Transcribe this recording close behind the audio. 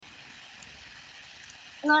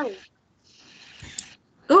Hello,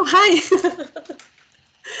 Oh, hi.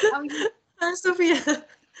 how are you? Hi, Sophia.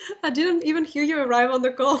 I didn't even hear you arrive on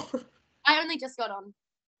the call. I only just got on.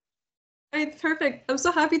 Right, perfect. I'm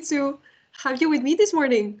so happy to have you with me this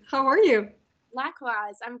morning. How are you?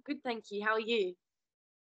 Likewise, I'm good, thank you. How are you?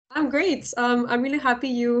 I'm great. I'm really happy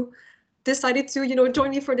you decided to,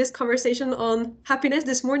 join me for this conversation on happiness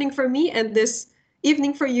this morning for me and this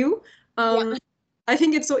evening for you. Yeah, Um, I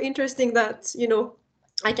think it's so interesting that,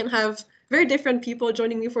 I can have very different people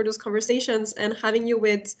joining me for those conversations and having you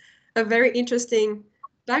with a very interesting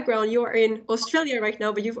background. You are in Australia right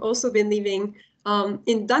now, but you've also been living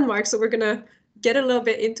in Denmark. So we're gonna get a little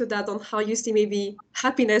bit into that on how you see maybe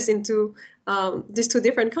happiness into these two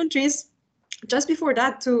different countries. Just before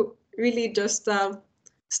that, to really just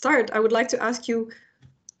start, I would like to ask you,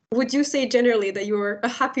 would you say generally that you're a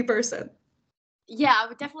happy person? yeah, I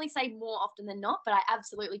would definitely say more often than not, but I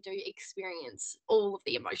absolutely do experience all of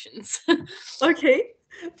the emotions. Okay,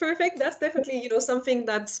 perfect. That's definitely, something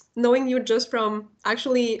that's knowing you just from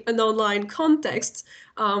actually an online context.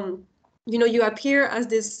 Um, you appear as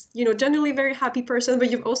this, generally very happy person,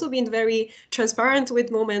 but you've also been very transparent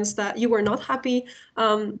with moments that you were not happy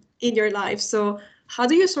in your life. So how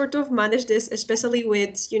do you sort of manage this, especially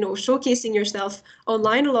with, showcasing yourself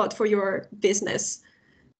online a lot for your business?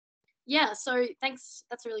 Yeah, so thanks.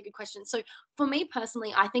 That's a really good question. So, for me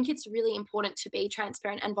personally, I think it's really important to be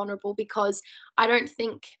transparent and vulnerable because I don't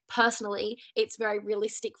think personally it's very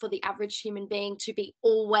realistic for the average human being to be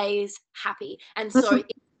always happy. And so,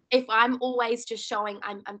 if I'm always just showing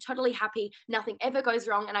I'm totally happy, nothing ever goes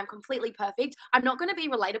wrong, and I'm completely perfect, I'm not going to be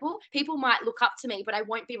relatable. People might look up to me, but I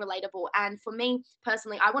won't be relatable. And for me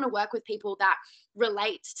personally, I want to work with people that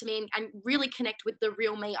relate to me and really connect with the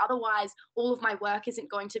real me. Otherwise, all of my work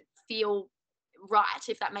isn't going to feel right,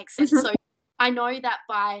 if that makes sense. So I know that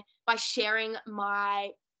by sharing my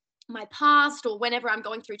past or whenever I'm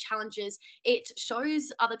going through challenges, it shows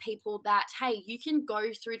other people that, hey, you can go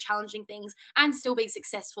through challenging things and still be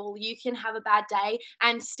successful. You can have a bad day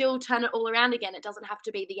and still turn it all around again. It doesn't have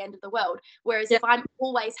to be the end of the world. Whereas Yeah. if I'm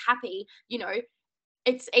always happy,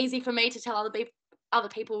 it's easy for me to tell other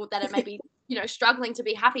people that are maybe struggling to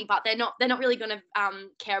be happy, but they're not really going to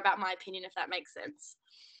care about my opinion, if that makes sense.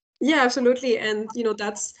 Yeah, absolutely. And,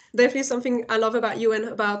 that's definitely something I love about you and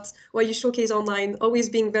about what you showcase online, always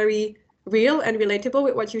being very real and relatable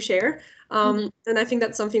with what you share. Mhm. And I think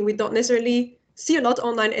that's something we don't necessarily see a lot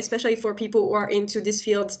online, especially for people who are into this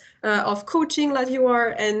field of coaching like you are.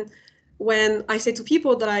 And when I say to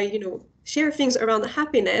people that I, share things around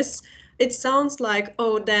happiness, it sounds like,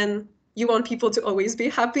 oh, then you want people to always be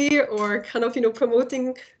happy or kind of,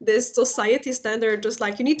 promoting this society standard, just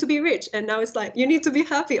like you need to be rich. And now it's like you need to be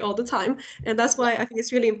happy all the time. And that's Yeah. why I think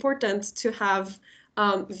it's really important to have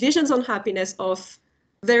visions on happiness of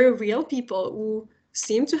very real people who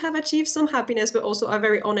seem to have achieved some happiness, but also are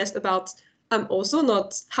very honest about, I'm also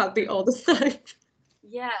not happy all the time.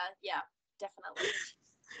 Yeah, yeah, definitely.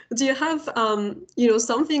 Do you have,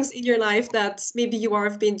 some things in your life that maybe you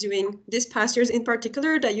have been doing this past years in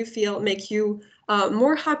particular that you feel make you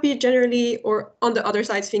more happy generally, or on the other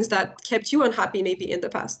side, things that kept you unhappy maybe in the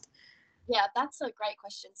past? Yeah, that's a great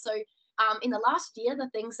question. So, in the last year, the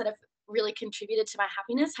things that have really contributed to my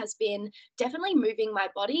happiness has been definitely moving my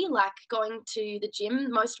body, like going to the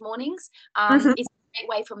gym most mornings. Mhm. Is a great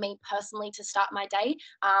way for me personally to start my day.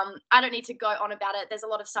 I don't need to go on about it. There's a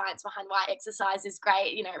lot of science behind why exercise is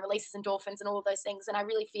great. It releases endorphins and all of those things, and I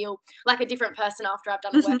really feel like a different person after I've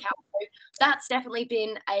done a Mhm. workout. So that's definitely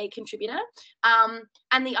been a contributor. Um,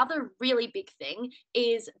 and the other really big thing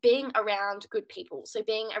is being around good people. So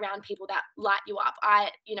being around people that light you up.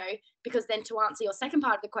 Because then to answer your second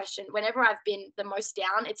part of the question, whenever I've been the most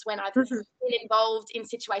down, it's when I've Mhm. been involved in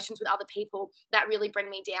situations with other people that really bring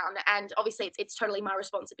me down. And obviously it's totally my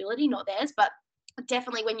responsibility, not theirs, but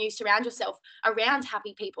definitely when you surround yourself around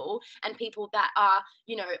happy people and people that are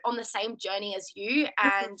on the same journey as you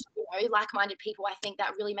and like-minded people, I think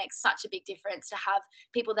that really makes such a big difference to have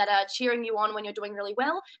people that are cheering you on when you're doing really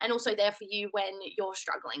well and also there for you when you're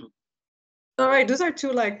struggling. All right, those are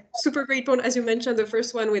two like super great one. As you mentioned, the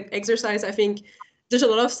first one with exercise, I think there's a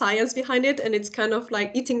lot of science behind it, and it's kind of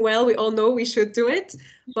like eating well. We all know we should do it,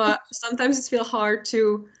 but sometimes it's feel hard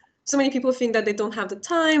to. So many people think that they don't have the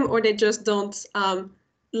time or they just don't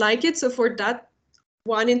like it. So for that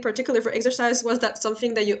one in particular, for exercise, was that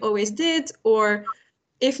something that you always did, or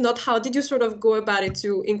if not, how did you sort of go about it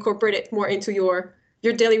to incorporate it more into your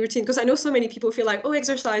daily routine? Because I know so many people feel like, oh,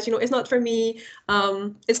 exercise, it's not for me.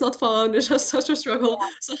 It's not fun. It's just such a struggle.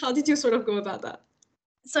 So how did you sort of go about that?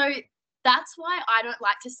 So that's why I don't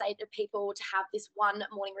like to say to people to have this one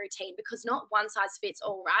morning routine, because not one size fits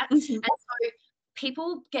all, right? Mhm. And so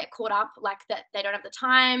people get caught up like that they don't have the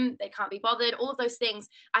time, they can't be bothered, all of those things.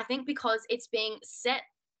 I think because it's being set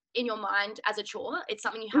in your mind as a chore, it's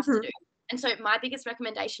something you have to Mhm. do. And so my biggest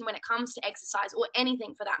recommendation when it comes to exercise, or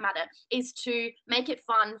anything for that matter, is to make it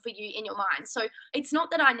fun for you in your mind. So it's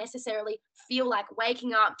not that I necessarily feel like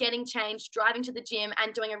waking up, getting changed, driving to the gym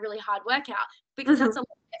and doing a really hard workout, because Mhm. that's a lot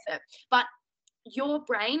of effort. But your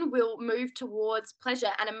brain will move towards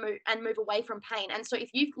pleasure and move away from pain. And so if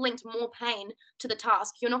you've linked more pain to the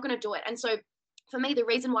task, you're not going to do it. And so for me, the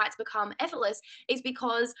reason why it's become effortless is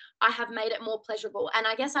because I have made it more pleasurable. And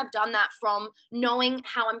I guess I've done that from knowing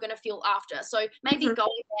how I'm going to feel after. So maybe Mhm.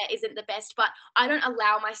 going there isn't the best, but I don't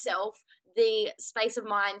allow myself the space of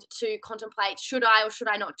mind to contemplate, should I or should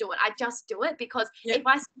I not do it? I just do it, because Yeah. if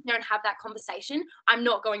I sit there and have that conversation, I'm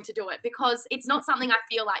not going to do it, because it's not something I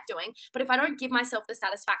feel like doing. But if I don't give myself the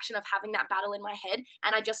satisfaction of having that battle in my head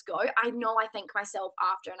and I just go, I know I thank myself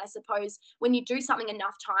after. And I suppose when you do something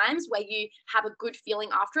enough times where you have a good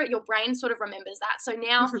feeling after it, your brain sort of remembers that. So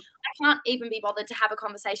now Mhm. I can't even be bothered to have a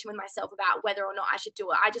conversation with myself about whether or not I should do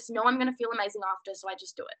it. I just know I'm going to feel amazing after, so I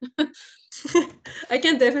just do it. I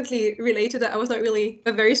can definitely relate to that. I was not really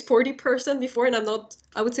a very sporty person before, and I'm not,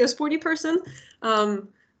 I would say, a sporty person. Um,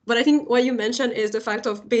 but I think what you mentioned is the fact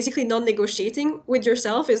of basically non-negotiating with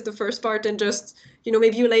yourself is the first part, and just,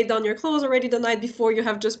 maybe you laid down your clothes already the night before, you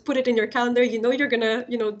have just put it in your calendar, you're gonna,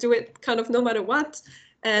 do it kind of no matter what.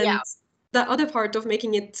 Yeah. And that other part of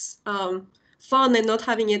making it fun and not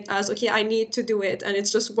having it as, okay, I need to do it, and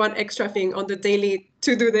it's just one extra thing on the daily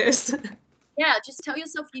to-do list. Yeah, just tell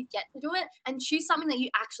yourself you get to do it and choose something that you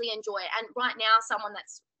actually enjoy. And right now, someone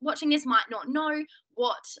that's watching this might not know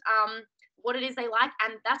what it is they like,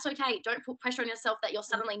 and that's okay. Don't put pressure on yourself that you're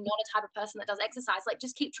suddenly not a type of person that does exercise. Like,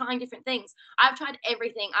 just keep trying different things. I've tried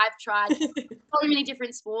everything. I've tried so many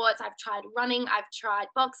different sports. I've tried running, I've tried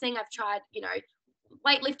boxing, I've tried,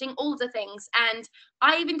 weightlifting, all of the things. And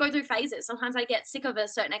I even go through phases. Sometimes I get sick of a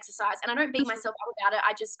certain exercise and I don't beat myself up about it.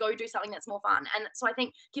 I just go do something that's more fun. And so I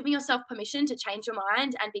think giving yourself permission to change your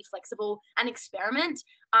mind and be flexible and experiment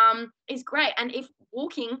is great. And if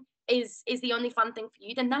walking is the only fun thing for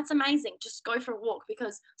you, then that's amazing. Just go for a walk,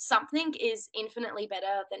 because something is infinitely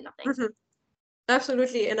better than nothing. Mhm.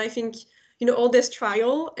 Absolutely. And I think, all this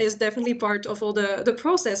trial is definitely part of all the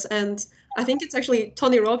process. And I think it's actually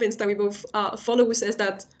Tony Robbins that we both follow, who says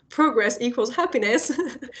that progress equals happiness.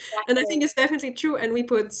 And I think Exactly. it's definitely true. And we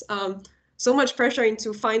put so much pressure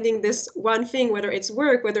into finding this one thing, whether it's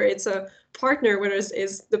work, whether it's a partner, whether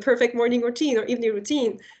it's the perfect morning routine or evening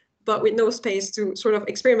routine, but with no space to sort of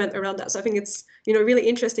experiment around that. So I think it's, really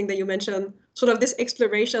interesting that you mentioned sort of this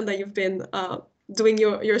exploration that you've been doing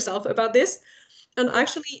yourself about this. And Yeah.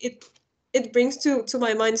 actually it brings to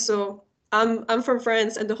my mind, so I'm from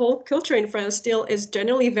France, and the whole culture in France still is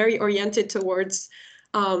generally very oriented towards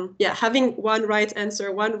having one right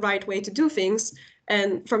answer, one right way to do things.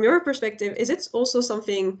 And from your perspective, is it also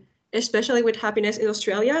something, especially with happiness in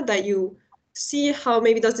Australia, that you see? How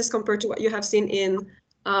maybe does this compare to what you have seen in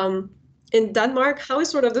Denmark? How is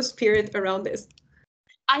sort of the spirit around this?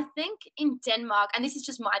 I think in Denmark, and this is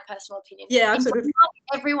just my personal opinion, Yeah, in absolutely. Denmark,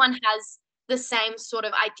 everyone has the same sort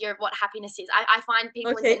of idea of what happiness is. I find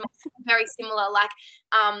people in Okay. Denmark very similar. Like,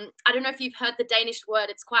 I don't know if you've heard the Danish word,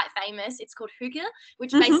 it's quite famous. It's called hygge,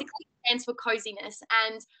 which Hmm. basically stands for coziness.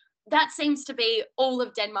 And that seems to be all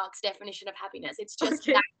of Denmark's definition of happiness. It's just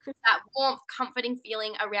Okay. that warmth, comforting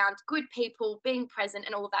feeling around good people, being present,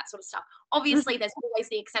 and all of that sort of stuff. Mhm. Obviously, there's always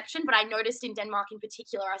the exception, but I noticed in Denmark in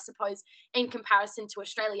particular, I suppose, in comparison to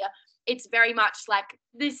Australia, it's very much like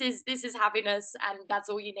this is happiness and that's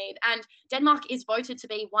all you need. And Denmark is voted to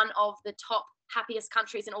be one of the top happiest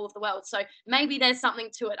countries in all of the world. So maybe there's something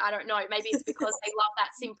to it. I don't know. Maybe it's because they love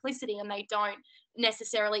that simplicity and they don't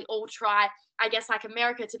necessarily all try, I guess, like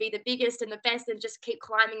America, to be the biggest and the best and just keep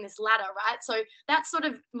climbing this ladder, right? So that's sort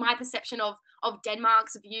of my perception of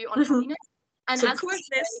Denmark's view on Mhm. happiness. And So as for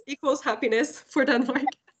coolness equals happiness for Denmark.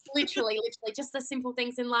 literally just the simple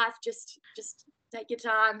things in life, just take your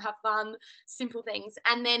time, have fun, simple things.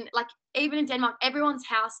 And then, like, even in Denmark, everyone's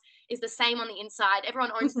house is the same on the inside,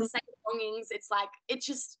 everyone owns the Mhm. same belongings. It's like, it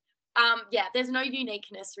just yeah, there's no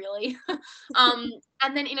uniqueness really.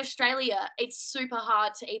 And then in Australia, it's super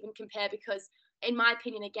hard to even compare, because in my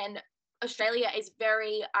opinion, again, Australia is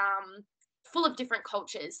very full of different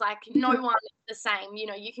cultures. Like, no Mhm. one is the same.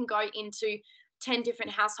 You can go into 10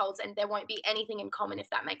 different households and there won't be anything in common, if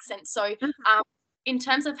that makes sense. So in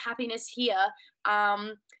terms of happiness here,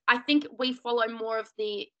 I think we follow more of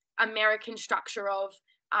the American structure of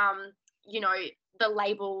um, you know the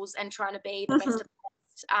labels and trying to be the best Mhm. of the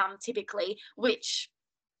best, typically, which,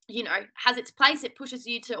 you know, has its place. It pushes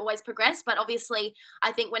you to always progress. But obviously,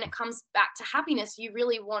 I think when it comes back to happiness, you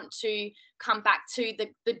really want to come back to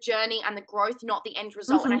the journey and the growth, not the end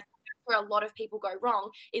result. And I Mhm. think where a lot of people go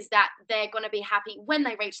wrong is that they're going to be happy when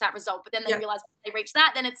they reach that result, but then they Yeah. realize when they reach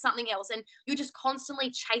that, then it's something else. And you're just constantly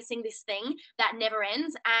chasing this thing that never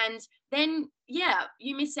ends. And then, yeah,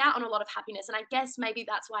 you miss out on a lot of happiness. And I guess maybe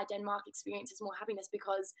that's why Denmark experiences more happiness,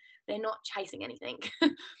 because they're not chasing anything.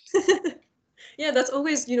 Yeah, that's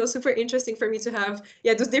always, super interesting for me to have,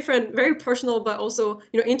 those different, very personal, but also,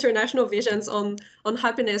 international visions on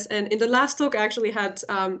happiness. And in the last talk, I actually had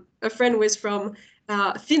a friend who is from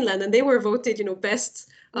Finland, and they were voted, best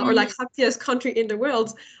or like happiest country in the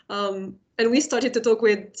world. And we started to talk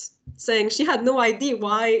with saying she had no idea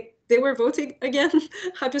why they were voting again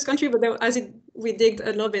happiest country, but then we digged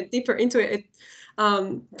a little bit deeper into it,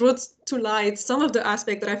 brought to light some of the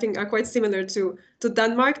aspects that I think are quite similar to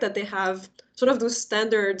Denmark, that they have sort of those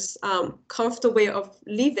standards, comfortable way of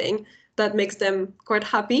living that makes them quite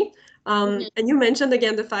happy. Mhm. And you mentioned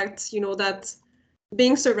again the fact, that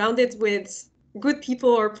being surrounded with good people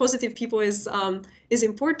or positive people is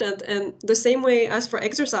important. And the same way as for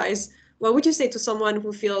exercise, what would you say to someone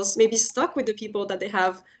who feels maybe stuck with the people that they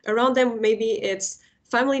have around them? Maybe it's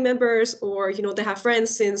family members, or they have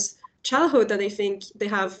friends since childhood that they think they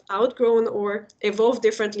have outgrown or evolved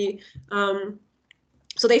differently.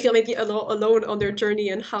 So they feel maybe alone on their journey,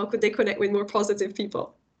 and how could they connect with more positive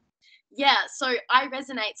people? Yeah, so I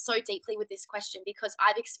resonate so deeply with this question because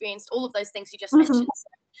I've experienced all of those things you just Mhm. mentioned.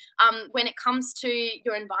 When it comes to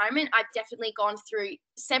your environment, I've definitely gone through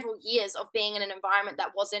several years of being in an environment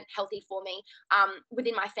that wasn't healthy for me.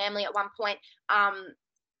 Within my family, at one point,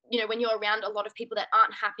 when you're around a lot of people that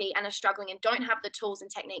aren't happy and are struggling and don't have the tools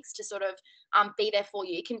and techniques to sort of be there for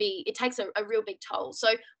you, it takes a real big toll. So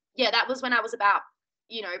yeah, that was when I was about,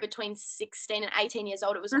 between 16 and 18 years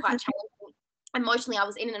old. It was quite Mhm. challenging. Emotionally, I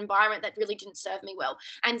was in an environment that really didn't serve me well.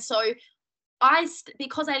 And so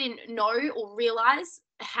because I didn't know or realize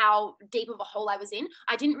how deep of a hole I was in,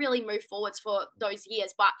 I didn't really move forwards for those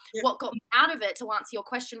years. But Yeah. what got me out of it, to answer your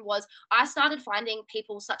question, was I started finding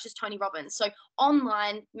people such as Tony Robbins, so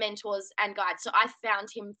online mentors and guides. So I found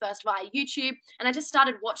him first via YouTube, and I just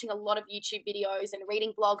started watching a lot of YouTube videos and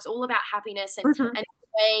reading blogs all about happiness Mhm. and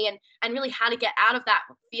joy and really how to get out of that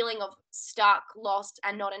feeling of stuck, lost,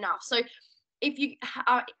 and not enough. So if you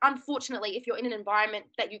are, unfortunately, if you're in an environment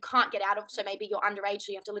that you can't get out of, so maybe you're underage,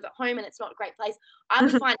 so you have to live at home and it's not a great place, I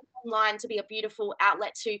would Mhm. find online to be a beautiful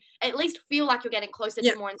outlet to at least feel like you're getting closer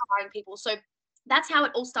Yeah. to more inspiring people. So that's how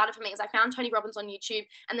it all started for me. Is I found Tony Robbins on YouTube,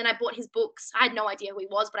 and then I bought his books. I had no idea who he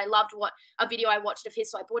was, but I loved what a video I watched of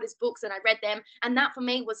his, so I bought his books and I read them, and that for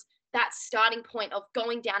me was that starting point of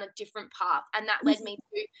going down a different path, and that led me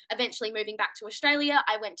to eventually moving back to Australia.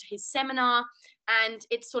 I went to his seminar, and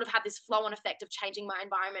it sort of had this flow-on effect of changing my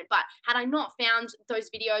environment. But had I not found those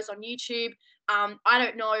videos on YouTube, I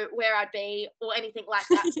don't know where I'd be or anything like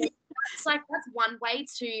that. So that's one way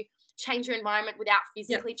to change your environment without Yeah.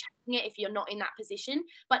 physically changing it if you're not in that position.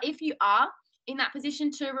 But if you are in that position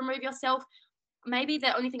to remove yourself, maybe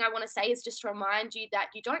the only thing I want to say is just to remind you that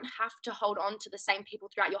you don't have to hold on to the same people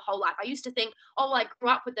throughout your whole life. I used to think, oh, I grew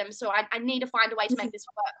up with them, so I need to find a way to make this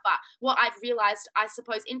work. But what I've realized, I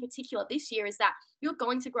suppose, in particular this year, is that you're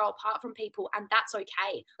going to grow apart from people, and that's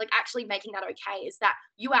okay. Like, actually making that okay is that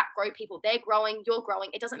you outgrow people. They're growing, you're growing.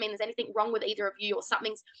 It doesn't mean there's anything wrong with either of you or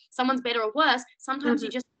someone's better or worse. Sometimes you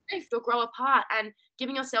Mhm. just drift or grow apart, and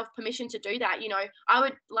giving yourself permission to do that. I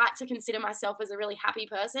would like to consider myself as a really happy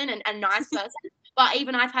person and nice person. But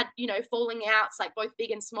even I've had, falling outs, like both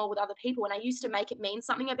big and small, with other people. And I used to make it mean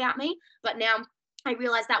something about me. But now I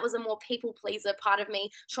realized that was a more people pleaser part of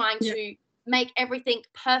me, trying Yeah. to make everything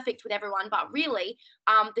perfect with everyone. But really,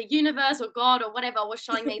 the universe or God or whatever was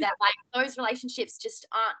showing me that like those relationships just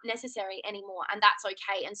aren't necessary anymore. And that's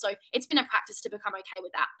okay. And so it's been a practice to become okay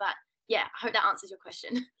with that. But yeah, I hope that answers your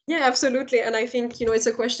question. Yeah, absolutely. And I think, it's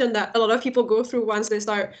a question that a lot of people go through once they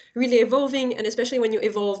start really evolving. And especially when you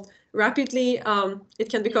evolve rapidly, it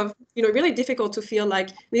can become, really difficult to feel like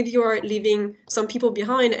maybe you're leaving some people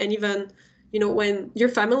behind. And even, when your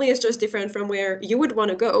family is just different from where you would want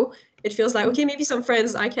to go, it feels like, okay, maybe some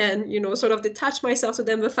friends I can, sort of detach myself to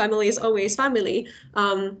them, but family is always family.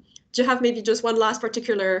 Do you have maybe just one last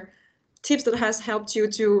particular tips that has helped you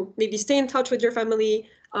to maybe stay in touch with your family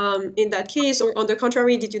in that case? Or on the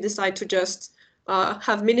contrary, did you decide to just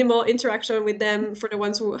have minimal interaction with them for the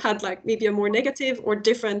ones who had like maybe a more negative or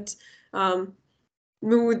different um,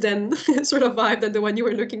 mood and sort of vibe than the one you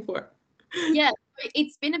were looking for? Yeah,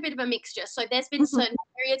 it's been a bit of a mixture. So there's been certain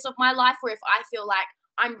periods of my life where if I feel like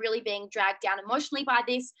I'm really being dragged down emotionally by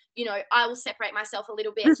this, you know, I will separate myself a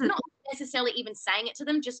little bit, not necessarily even saying it to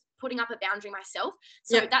them, just putting up a boundary myself.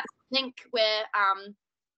 So that's, I think, where,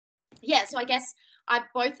 so I guess I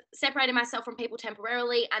both separated myself from people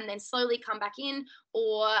temporarily and then slowly come back in,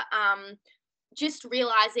 or just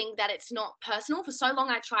realizing that it's not personal. For so long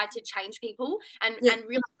I tried to change people and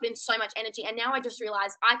really put in so much energy, and now I just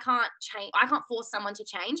realize I can't force someone to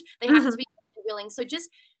change. They have to be willing. So just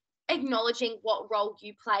acknowledging what role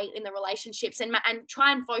you play in the relationships, and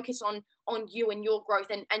try and focus on you and your growth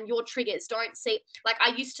and your triggers. Don't see, like,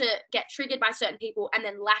 I used to get triggered by certain people and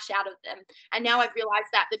then lash out of them, and now I've realized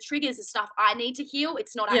that the triggers are stuff I need to heal.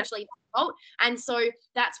 It's not actually their fault. And so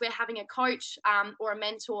that's where having a coach or a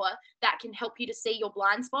mentor that can help you to see your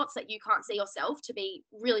blind spots that you can't see yourself to be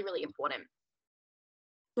really, really important.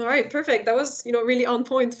 All right, perfect. That was, really on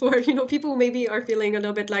point for, people who maybe are feeling a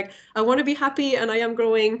little bit like, I want to be happy and I am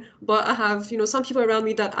growing, but I have, some people around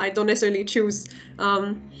me that I don't necessarily choose.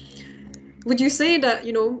 Would you say that,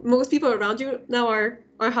 most people around you now are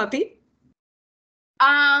happy?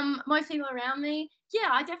 Most people around me,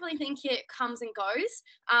 I definitely think it comes and goes.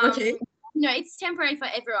 Okay. It's temporary for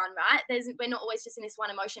everyone, right? We're not always just in this one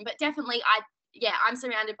emotion, but definitely I'm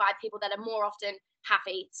surrounded by people that are more often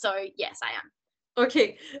happy. So yes, I am.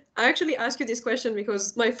 Okay, I actually asked you this question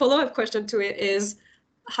because my follow-up question to it is,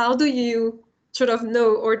 how do you sort of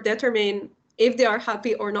know or determine if they are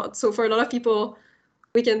happy or not? So for a lot of people,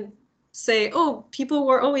 we can say, oh, people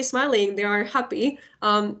were always smiling, they are happy.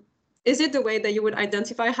 Is it the way that you would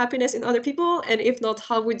identify happiness in other people? And if not,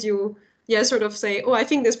 how would you, sort of say, oh, I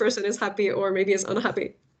think this person is happy or maybe is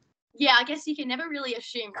unhappy? Yeah, I guess you can never really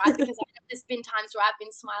assume, right? Because there's been times where I've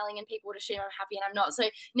been smiling and people would assume I'm happy and I'm not. So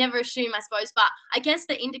never assume, I suppose. But I guess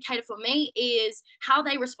the indicator for me is how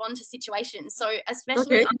they respond to situations. So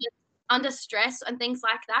especially under stress and things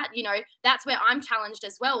like that, that's where I'm challenged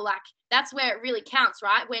as well. Like, that's where it really counts,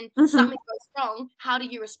 right? When something goes wrong, how do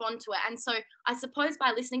you respond to it? And so I suppose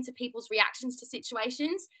by listening to people's reactions to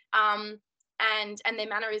situations, and their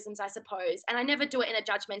mannerisms, I suppose. And I never do it in a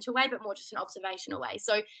judgmental way, but more just an observational way.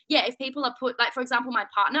 So if people are like, for example, my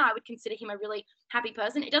partner, I would consider him a really happy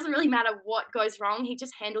person. It doesn't really matter what goes wrong. He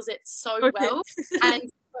just handles it so well. And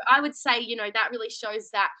I would say, that really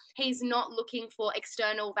shows that he's not looking for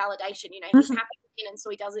external validation. He's happy and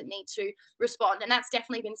so he doesn't need to respond. And that's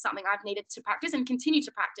definitely been something I've needed to practice and continue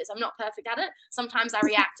to practice. I'm not perfect at it. Sometimes I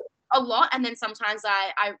react a lot, and then sometimes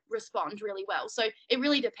I respond really well. So it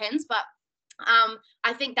really depends. But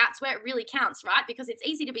I think that's where it really counts, right? Because it's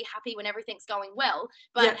easy to be happy when everything's going well,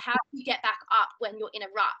 but how do you get back up when you're in a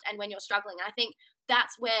rut and when you're struggling? And I think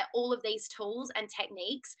that's where all of these tools and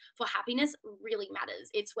techniques for happiness really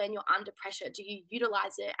matters. It's when you're under pressure. Do you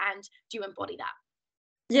utilize it and do you embody that?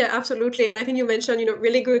 Yeah, absolutely. I think you mentioned,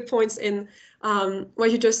 really good points in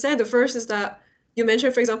what you just said. The first is that you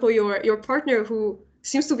mentioned, for example, your partner who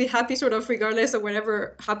seems to be happy sort of regardless of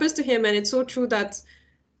whatever happens to him. And it's so true that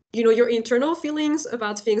your internal feelings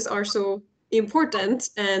about things are so important.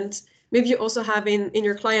 And maybe you also have in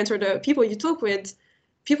your clients or the people you talk with,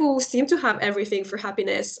 people who seem to have everything for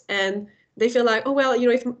happiness. And they feel like, oh, well,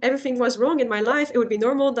 if everything was wrong in my life, it would be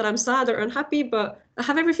normal that I'm sad or unhappy, but I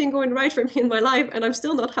have everything going right for me in my life and I'm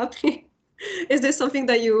still not happy. Is this something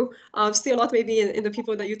that you see a lot maybe in the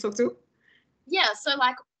people that you talk to? Yeah, so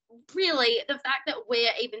like, really, the fact that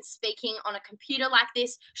we're even speaking on a computer like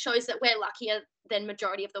this shows that we're luckier than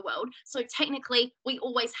majority of the world. So technically, we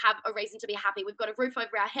always have a reason to be happy. We've got a roof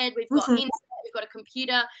over our head, we've got internet, we've got a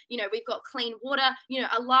computer, we've got clean water.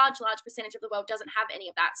 A large percentage of the world doesn't have any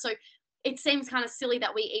of that. So it seems kind of silly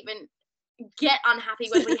that we even get unhappy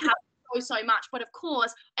when we have so much. But of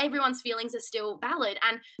course, everyone's feelings are still valid.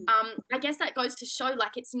 And I guess that goes to show,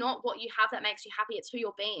 like, it's not what you have that makes you happy, it's who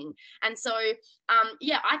you're being. And so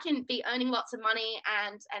I can be earning lots of money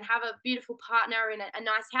and have a beautiful partner and a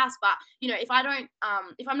nice house, but if I don't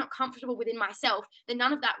if I'm not comfortable within myself, then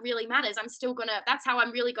none of that really matters. That's how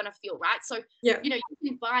I'm really gonna feel, right? So you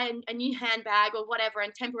can buy a new handbag or whatever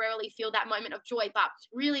and temporarily feel that moment of joy, but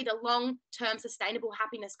really the long-term sustainable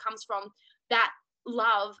happiness comes from that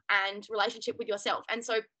love and relationship with yourself. And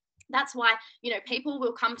so that's why people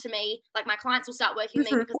will come to me, like my clients will start working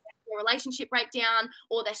with me because they have a relationship breakdown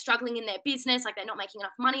or they're struggling in their business, like they're not making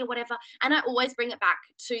enough money or whatever, and I always bring it back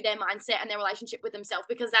to their mindset and their relationship with themselves,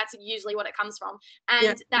 because that's usually what it comes from.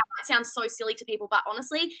 And that might sound so silly to people, but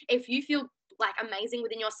honestly, if you feel like amazing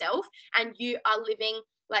within yourself and you are living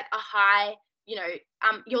like a high,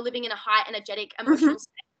 you're living in a high energetic emotional state,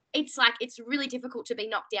 it's really difficult to be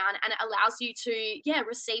knocked down, and it allows you to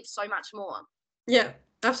receive so much more. Yeah,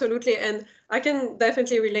 Absolutely. And I can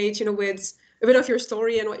definitely relate, with a bit of your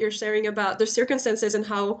story and what you're sharing about the circumstances and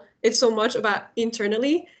how it's so much about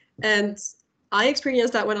internally. And I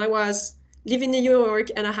experienced that when I was living in New York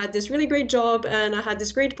and I had this really great job and I had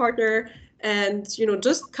this great partner and,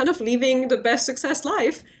 just kind of living the best success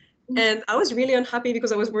life. And I was really unhappy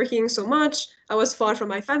because I was working so much. I was far from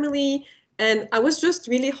my family. And I was just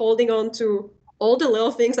really holding on to all the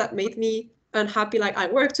little things that made me unhappy, like I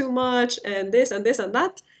work too much and this and this and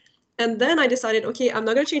that. And then I decided, okay, I'm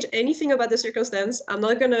not going to change anything about the circumstance. I'm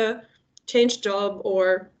not going to change job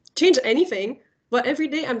or change anything. But every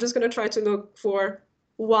day I'm just going to try to look for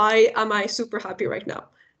why am I super happy right now?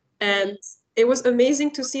 And it was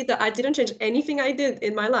amazing to see that I didn't change anything I did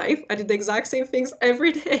in my life. I did the exact same things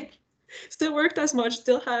every day. Still worked as much,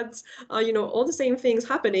 still had, all the same things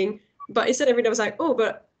happening. But instead, every day I was like, oh,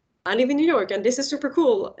 but I live in New York and this is super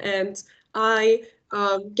cool. And I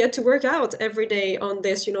get to work out every day on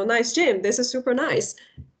this, nice gym. This is super nice.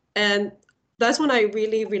 And that's when I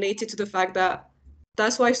really related to the fact that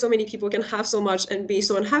that's why so many people can have so much and be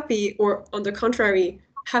so unhappy, or on the contrary,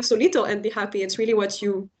 have so little and be happy. It's really what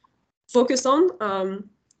you focus on.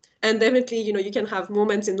 And definitely, you can have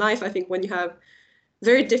moments in life, I think, when you have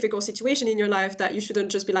very difficult situation in your life that you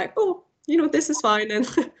shouldn't just be like, oh, this is fine and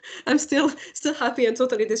I'm still happy and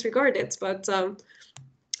totally disregard it. But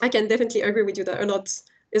I can definitely agree with you that a lot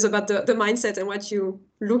is about the mindset and what you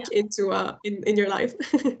look into in your life.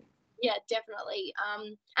 Yeah, definitely.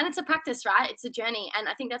 And it's a practice, right? It's a journey. And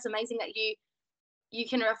I think that's amazing that you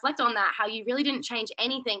can reflect on that, how you really didn't change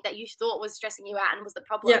anything that you thought was stressing you out and was the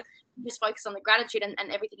problem. Yeah. You just focus on the gratitude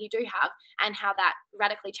and everything you do have, and how that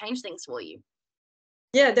radically changed things for you.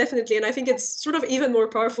 Yeah, definitely. And I think it's sort of even more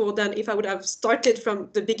powerful than if I would have started from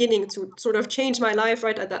the beginning to sort of change my life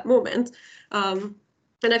right at that moment. And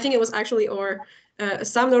I think it was actually our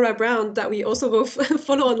Sam Laura Brown that we also both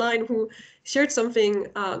follow online, who shared something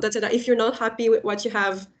that said that if you're not happy with what you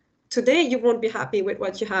have today, you won't be happy with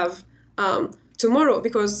what you have tomorrow.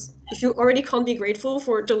 Because if you already can't be grateful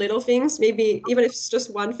for the little things, maybe even if it's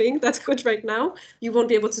just one thing that's good right now, you won't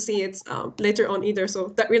be able to see it later on either. So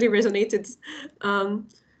that really resonated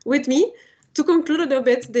with me. To conclude a little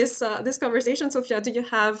bit this conversation, Sofia, do you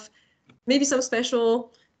have maybe some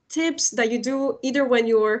special tips that you do either when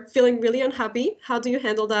you're feeling really unhappy? How do you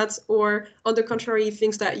handle that? Or on the contrary,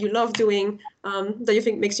 things that you love doing that you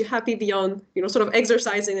think makes you happy beyond, sort of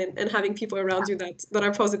exercising and having people around you that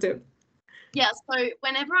are positive? Yeah, so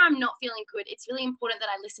whenever I'm not feeling good, it's really important that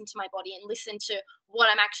I listen to my body and listen to what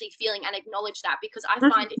I'm actually feeling and acknowledge that, because I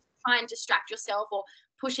find if you try and distract yourself or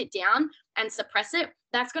push it down and suppress it,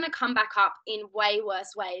 that's going to come back up in way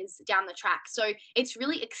worse ways down the track. So it's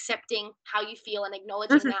really accepting how you feel and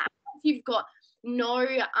acknowledging that. If you've got no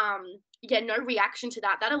no reaction to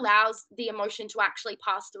that, that allows the emotion to actually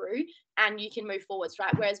pass through and you can move forwards,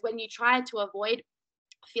 right? Whereas when you try to avoid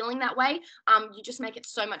feeling that way, you just make it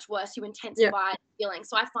so much worse. You intensify feeling.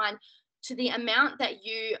 So I find, to the amount that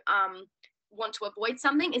you want to avoid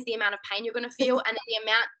something is the amount of pain you're going to feel, and the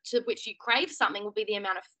amount to which you crave something will be the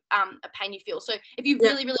amount of pain you feel. So if you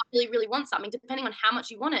really, really, really, really want something, depending on how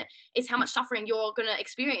much you want it, is how much suffering you're going to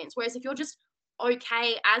experience. Whereas if you're just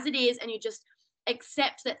okay as it is and you just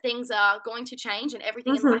accept that things are going to change and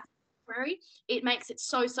everything in life is temporary, it makes it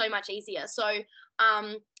so much easier. So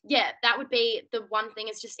that would be the one thing,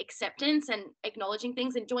 is just acceptance and acknowledging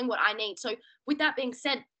things and doing what I need. So with that being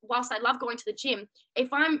said, whilst I love going to the gym,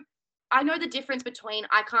 I know the difference between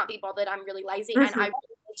I can't be bothered, I'm really lazy, and I really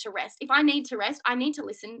need to rest. If I need to rest, I need to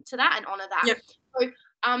listen to that and honor that. So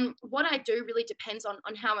what I do really depends on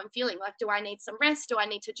how I'm feeling. Like, do I need some rest? Do I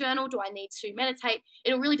need to journal? Do I need to meditate?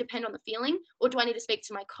 It'll really depend on the feeling. Or do I need to speak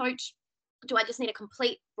to my coach? Do I just need a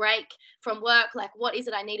complete break from work? Like, what is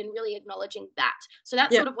it I need? And really acknowledging that. So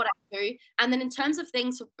that's sort of what I do. And then in terms of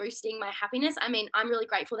things for boosting my happiness, I mean, I'm really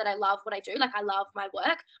grateful that I love what I do. Like, I love my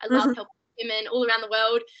work. I love helping women all around the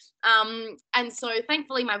world. And so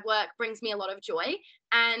thankfully my work brings me a lot of joy.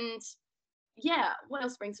 And what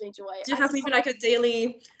else brings me joy? Do you have maybe like a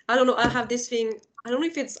daily, I don't know, I have this thing, I don't know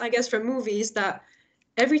if it's, I guess, from movies, that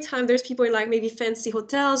every time there's people in like maybe fancy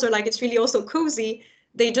hotels or like it's really also cozy,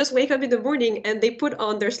 they just wake up in the morning and they put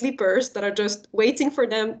on their sleepers that are just waiting for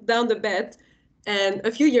them down the bed. And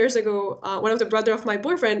a few years ago, one of the brother of my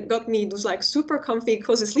boyfriend got me those like super comfy,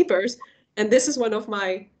 cozy sleepers. And this is one of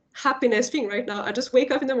my happiness thing right now. I just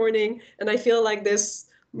wake up in the morning and I feel like this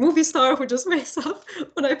movie star who just wakes up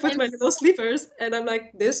when I put my little sleepers, and I'm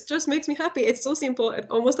like, this just makes me happy. It's so simple. It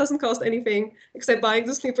almost doesn't cost anything except buying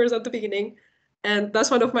the sleepers at the beginning. And that's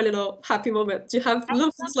one of my little happy moments. You have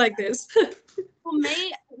little things like this. For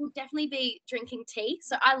me, it would definitely be drinking tea.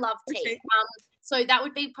 So I love tea. Okay. So that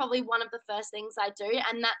would be probably one of the first things I do,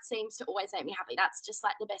 and that seems to always make me happy. That's just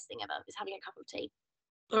like the best thing ever, is having a cup of tea.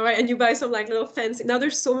 All right, and you buy some like little fancy. Now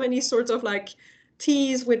there's so many sorts of like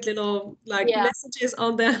teas with little like messages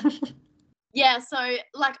on them. Yeah, so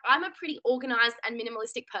like I'm a pretty organized and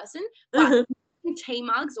minimalistic person, but tea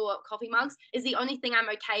mugs or coffee mugs is the only thing I'm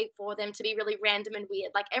okay for them to be really random and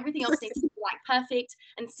weird. Like everything else needs to be like perfect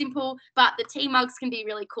and simple, but the tea mugs can be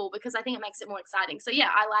really cool because I think it makes it more exciting. So yeah,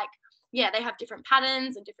 they have different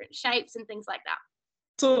patterns and different shapes and things like that.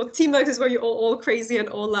 So tea mugs is where you're all crazy and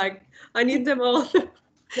all like, I need them all.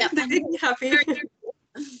 Yeah, they make me happy.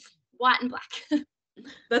 White and black.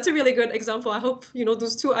 That's a really good example. I hope,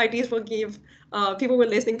 those two ideas will give people who are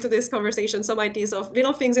listening to this conversation some ideas of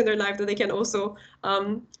little things in their life that they can also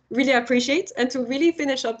really appreciate. And to really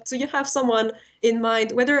finish up, do you have someone in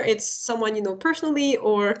mind, whether it's someone you know personally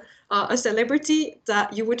or a celebrity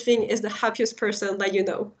that you would think is the happiest person that you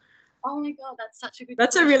know? Oh my God, that's such a good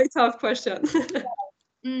That's question. a really tough question.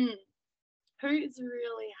 Who's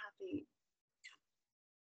really happy?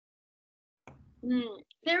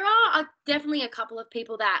 There are definitely a couple of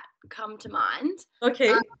people that come to mind.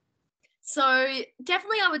 Okay. So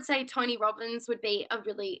definitely I would say Tony Robbins would be a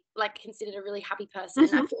really considered a really happy person. I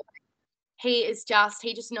feel like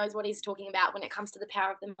he just knows what he's talking about when it comes to the power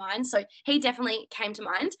of the mind. So he definitely came to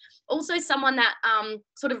mind. Also someone that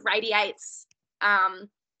sort of radiates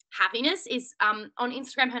happiness is on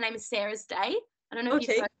Instagram. Her name is Sarah's Day. I don't know if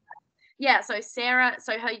you've heard of that. Yeah, so Sarah,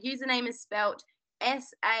 so her username is spelled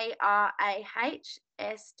SARAHSDAY.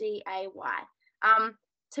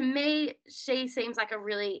 To me, she seems like a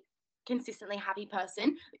really consistently happy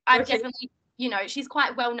person. I've definitely, she's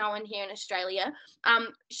quite well known here in Australia.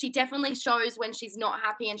 She definitely shows when she's not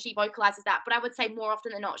happy and she vocalizes that, but I would say more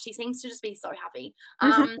often than not, she seems to just be so happy.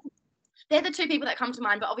 They're the two people that come to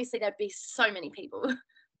mind, but obviously there'd be so many people.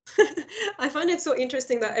 I find it so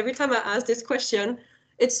interesting that every time I ask this question,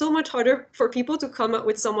 it's so much harder for people to come up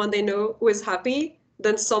with someone they know who is happy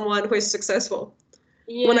than someone who is successful.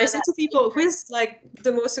 Yeah, when I say to people, who is like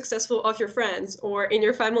the most successful of your friends or in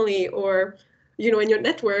your family or, in your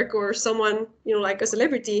network or someone, like a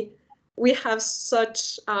celebrity, we have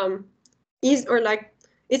such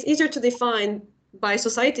it's easier to define by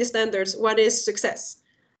society standards what is success.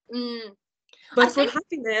 But for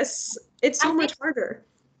happiness, it's so much harder.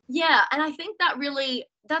 Yeah, and I think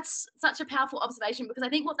that's such a powerful observation, because I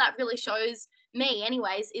think what that really shows me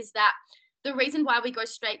anyways is that the reason why we go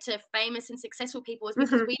straight to famous and successful people is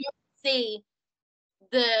because we don't see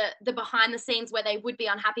the behind the scenes where they would be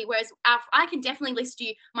unhappy. Whereas I can definitely list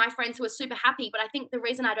you my friends who are super happy, but I think the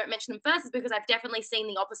reason I don't mention them first is because I've definitely seen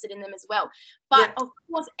the opposite in them as well. But of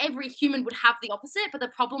course, every human would have the opposite. But the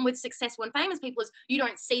problem with successful and famous people is you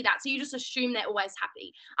don't see that. So you just assume they're always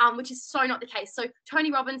happy, which is so not the case. So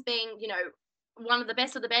Tony Robbins being, one of the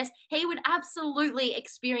best, he would absolutely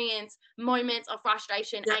experience moments of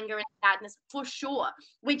frustration, anger, and sadness for sure.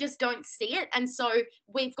 We just don't see it. And so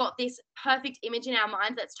we've got this perfect image in our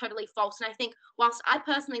mind that's totally false. And I think whilst I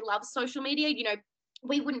personally love social media,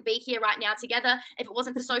 we wouldn't be here right now together if it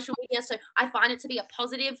wasn't for social media. So I find it to be a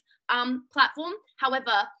positive platform.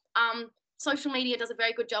 However, social media does a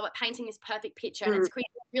very good job at painting this perfect picture, and it's creating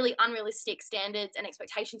really unrealistic standards and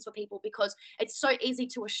expectations for people, because it's so easy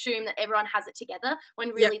to assume that everyone has it together when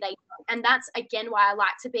really they don't. And that's again why I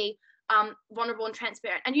like to be vulnerable and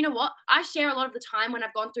transparent. And you know what? I share a lot of the time when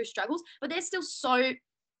I've gone through struggles, but there's still so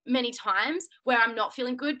many times where I'm not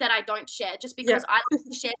feeling good that I don't share, just because I like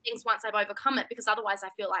to share things once I've overcome it, because otherwise I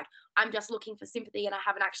feel like I'm just looking for sympathy and I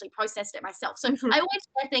haven't actually processed it myself. So I always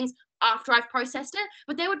share things after I've processed it,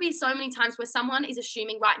 but there would be so many times where someone is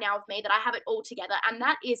assuming right now of me that I have it all together, and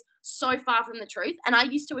that is so far from the truth. And I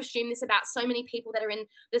used to assume this about so many people that are in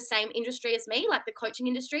the same industry as me, like the coaching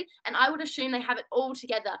industry, and I would assume they have it all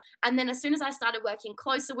together. And then as soon as I started working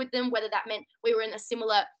closer with them, whether that meant we were in a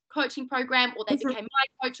similar coaching program or they became my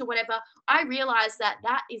coach or whatever, I realized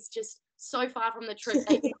that is just so far from the truth.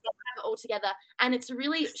 They have it all together, and it's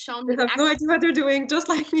really shown me. They have no idea what they're doing, just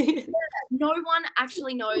like me. No one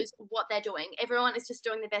actually knows what they're doing. Everyone is just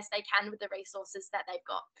doing the best they can with the resources that they've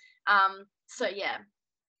got. So yeah,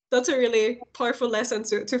 that's a really powerful lesson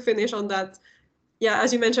to finish on that. Yeah,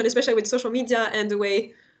 as you mentioned, especially with social media and the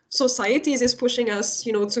way societies is pushing us,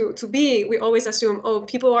 to be, we always assume, oh,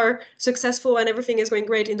 people are successful and everything is going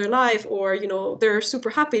great in their life, or, they're super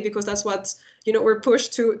happy because that's what, we're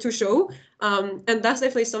pushed to show. And that's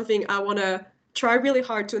definitely something I want to try really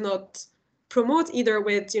hard to not promote either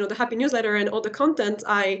with, the Happy newsletter and all the content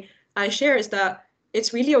I share, is that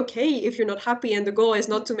it's really okay if you're not happy. And the goal is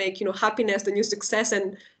not to make, happiness the new success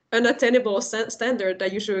and unattainable standard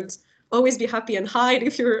that you should always be happy and hide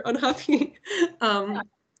if you're unhappy.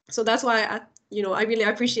 So that's why I really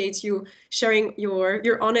appreciate you sharing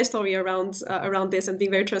your honest story around this and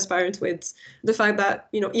being very transparent with the fact that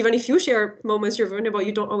even if you share moments you're vulnerable,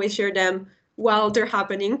 you don't always share them while they're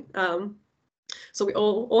happening. So we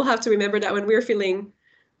all have to remember that when we're feeling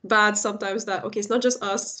bad sometimes, that okay, it's not just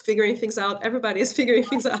us figuring things out, everybody is figuring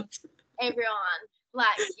things out. Everyone,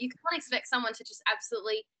 like, you can't expect someone to just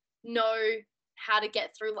absolutely know how to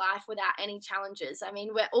get through life without any challenges. I mean,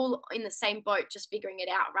 we're all in the same boat, just figuring it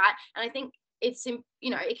out, right? And I think it's,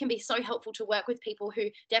 it can be so helpful to work with people who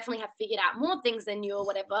definitely have figured out more things than you or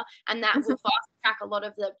whatever, and that will fast track a lot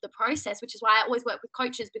of the process, which is why I always work with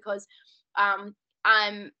coaches, because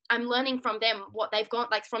I'm learning from them what they've gone,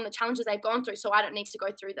 like, from the challenges they've gone through, so I don't need to go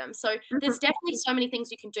through them. So there's definitely so many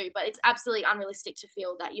things you can do, but it's absolutely unrealistic to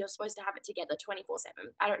feel that you're supposed to have it together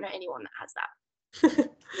 24/7. I don't know anyone that has that.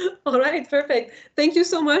 All right, perfect. Thank you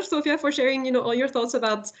so much, Sofia, for sharing, all your thoughts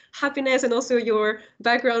about happiness and also your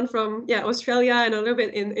background from Australia and a little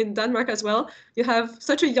bit in Denmark as well. You have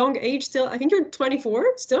such a young age still. I think you're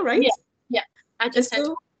 24 still, right? Yeah. I just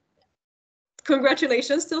turned.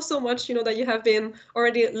 Congratulations, still so much, that you have been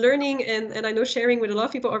already learning and I know sharing with a lot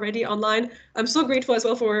of people already online. I'm so grateful as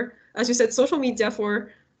well for, as you said, social media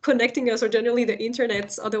for connecting us, or generally the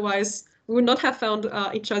internet. Otherwise, we would not have found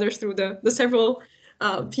each other through the several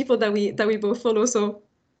people that we both follow. So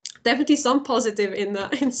definitely some positive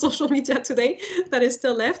in social media today that is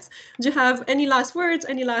still left. Do you have any last words,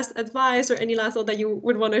 any last advice, or any last thought that you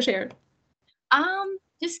would want to share?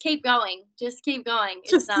 Just keep going. Just keep going.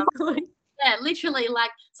 Just It's keep going. Yeah, literally, like,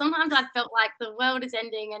 sometimes I felt like the world is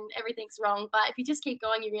ending and everything's wrong, but if you just keep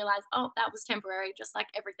going, you realize, oh, that was temporary, just like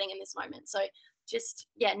everything in this moment. So just,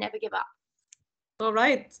 never give up. All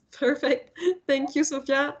right, perfect. Thank you,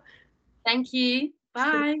 Sofia. Thank you.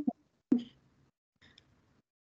 Bye.